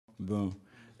Bon.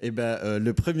 Et ben,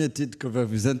 le premier titre qu'on va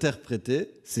vous interpréter,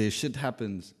 c'est Shit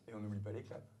Happens. Et on n'oublie pas les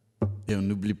claps. Et on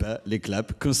n'oublie pas les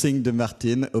claps. Consigne de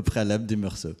Martine au préalable du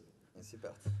morceau. Et c'est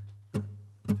parti.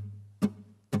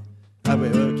 Ah ouais,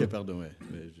 ok, pardon, ouais.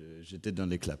 J'étais dans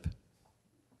les claps.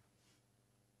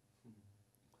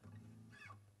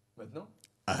 Maintenant?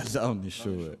 Ah là, on est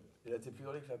chaud, ouais. Et là, t'es plus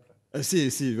dans les claps, là. Ah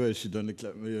si, ouais, je suis dans les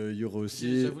claps. Mais Yoro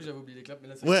aussi. J'avoue, j'avais oublié les claps, mais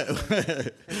là, c'est... Ouais.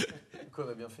 Qu'on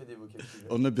a bien fait d'évoquer le sujet.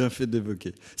 On a bien fait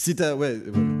d'évoquer. Si t'as... Ouais.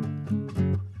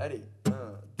 Allez,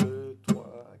 1, 2,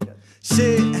 3, 4.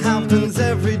 Shit happens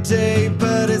every day,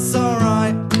 but it's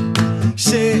alright.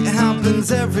 Shit happens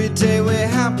every day, we're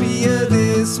happier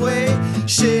this way.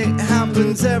 Shit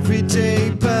happens every day,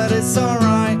 but it's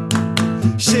alright.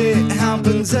 Shit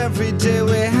happens every day,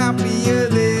 we're happier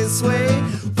this way.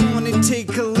 Wanna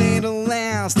take a little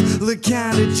last look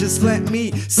at it, just let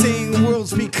me sing.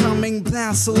 World's becoming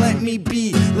blast, so let me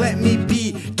be.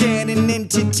 Get an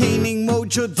entertaining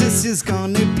mojo, this is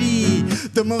gonna be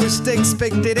the most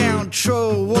expected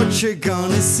outro, what you're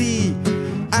gonna see.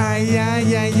 Ay,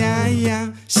 ay, ay, ay,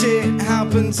 ay. Shit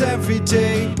happens every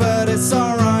day, but it's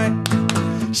alright.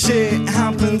 Shit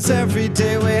happens every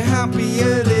day, we're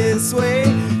happier this way.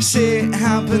 Shit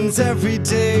happens every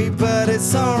day, but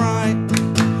it's alright.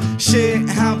 Shit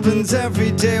happens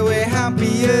every day, we're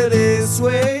happier this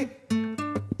way.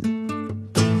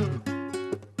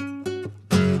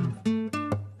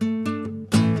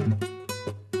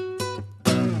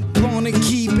 Wanna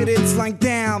keep it, it's like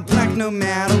down, black no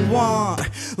matter what.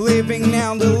 Living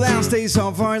now the last days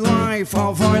of our life,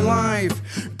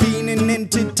 Being an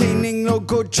entertaining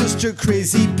logo, just a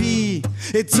crazy bee.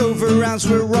 It's over as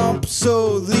we're up,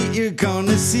 so late you're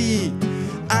gonna see.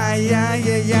 Ay, ay,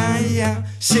 ay, ay, ay.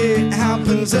 Shit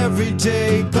happens every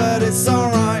day, but it's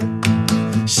alright.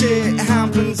 Shit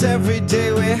happens every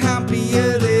day, we're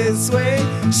happier this way.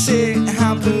 Shit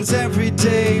happens every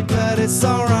day, but it's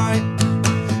alright.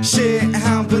 Shit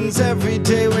happens every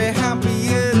day, we're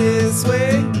happier this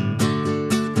way.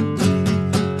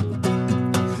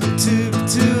 Toop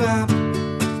to up.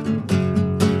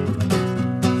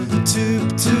 Toop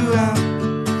to up.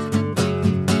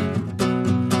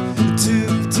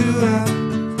 Toop to up.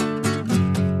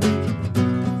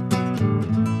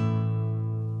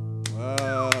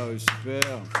 Wow,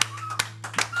 super.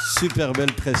 Super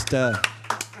belle presta.